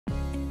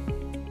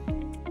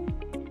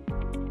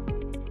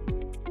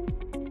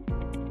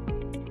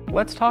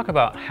Let's talk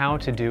about how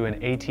to do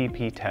an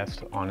ATP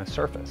test on a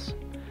surface.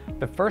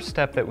 The first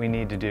step that we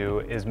need to do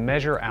is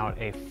measure out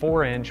a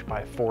 4"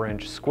 by 4"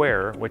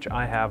 square, which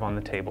I have on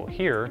the table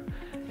here,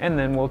 and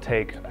then we'll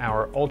take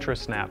our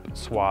ultrasnap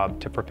swab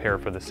to prepare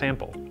for the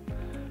sample.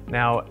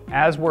 Now,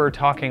 as we're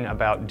talking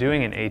about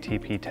doing an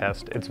ATP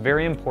test, it's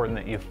very important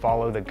that you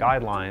follow the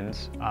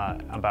guidelines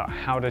about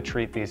how to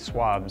treat these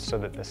swabs so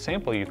that the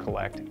sample you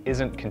collect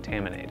isn't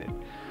contaminated.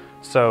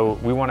 So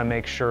we want to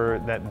make sure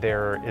that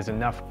there is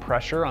enough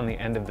pressure on the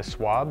end of the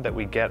swab that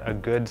we get a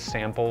good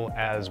sample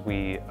as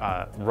we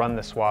run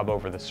the swab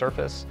over the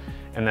surface,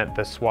 and that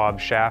the swab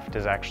shaft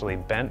is actually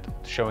bent,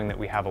 showing that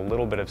we have a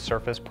little bit of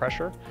surface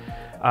pressure.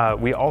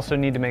 We also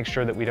need to make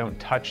sure that we don't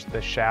touch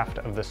the shaft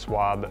of the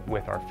swab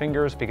with our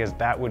fingers, because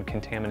that would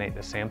contaminate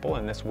the sample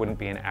and this wouldn't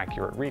be an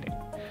accurate reading.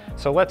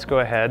 So let's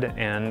go ahead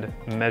and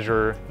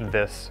measure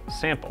this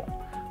sample.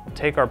 We'll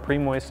take our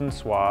pre-moistened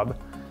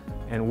swab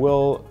and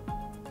we'll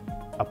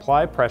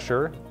apply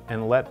pressure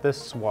and let this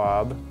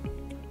swab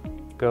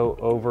go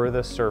over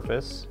the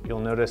surface. You'll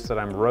notice that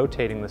I'm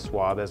rotating the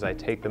swab as I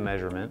take the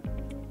measurement.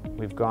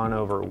 We've gone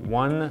over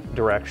one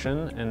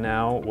direction, and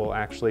now we'll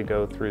actually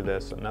go through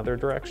this another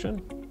direction.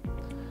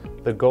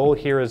 The goal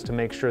here is to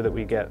make sure that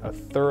we get a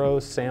thorough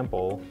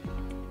sample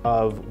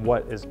of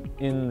what is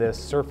in this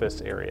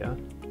surface area.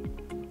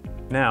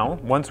 Now,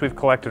 once we've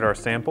collected our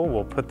sample,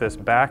 we'll put this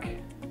back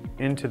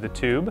into the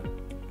tube.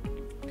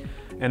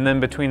 And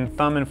then between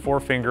thumb and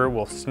forefinger,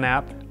 we'll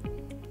snap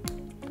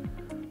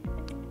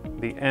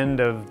the end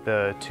of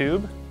the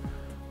tube,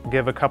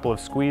 give a couple of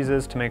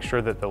squeezes to make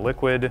sure that the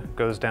liquid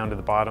goes down to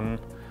the bottom,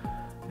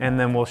 and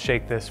then we'll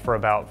shake this for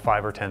about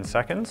 5 or 10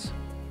 seconds.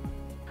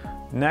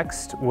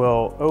 Next,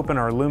 we'll open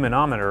our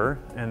luminometer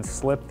and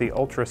slip the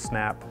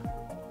ultrasnap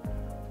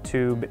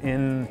tube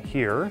in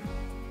here,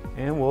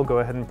 and we'll go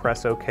ahead and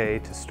press OK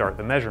to start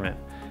the measurement.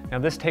 Now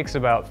this takes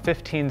about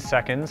 15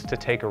 seconds to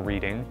take a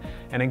reading,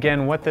 and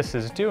again what this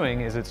is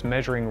doing is it's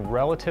measuring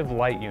relative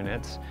light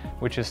units,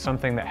 which is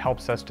something that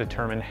helps us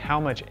determine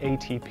how much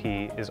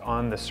ATP is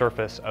on the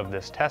surface of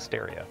this test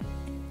area.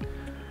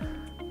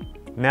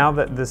 Now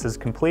that this is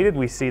completed,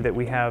 we see that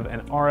we have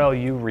an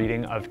RLU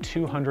reading of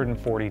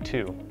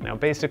 242. Now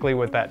basically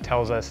what that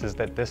tells us is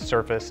that this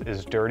surface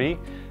is dirty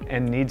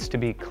and needs to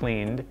be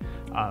cleaned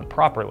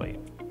properly.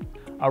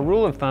 A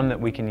rule of thumb that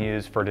we can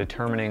use for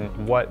determining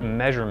what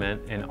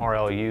measurement in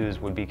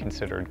RLUs would be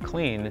considered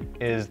clean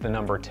is the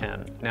number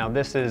 10. Now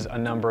this is a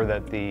number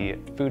that the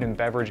food and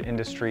beverage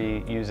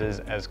industry uses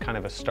as kind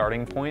of a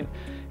starting point,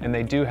 and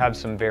they do have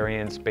some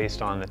variance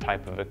based on the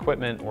type of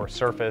equipment or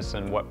surface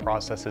and what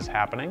process is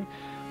happening.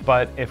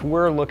 But if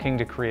we're looking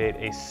to create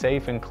a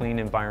safe and clean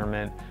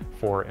environment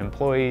for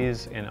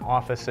employees in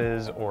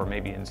offices or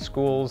maybe in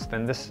schools,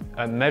 then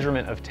a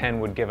measurement of 10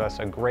 would give us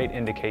a great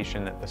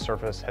indication that the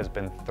surface has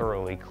been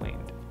thoroughly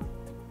cleaned.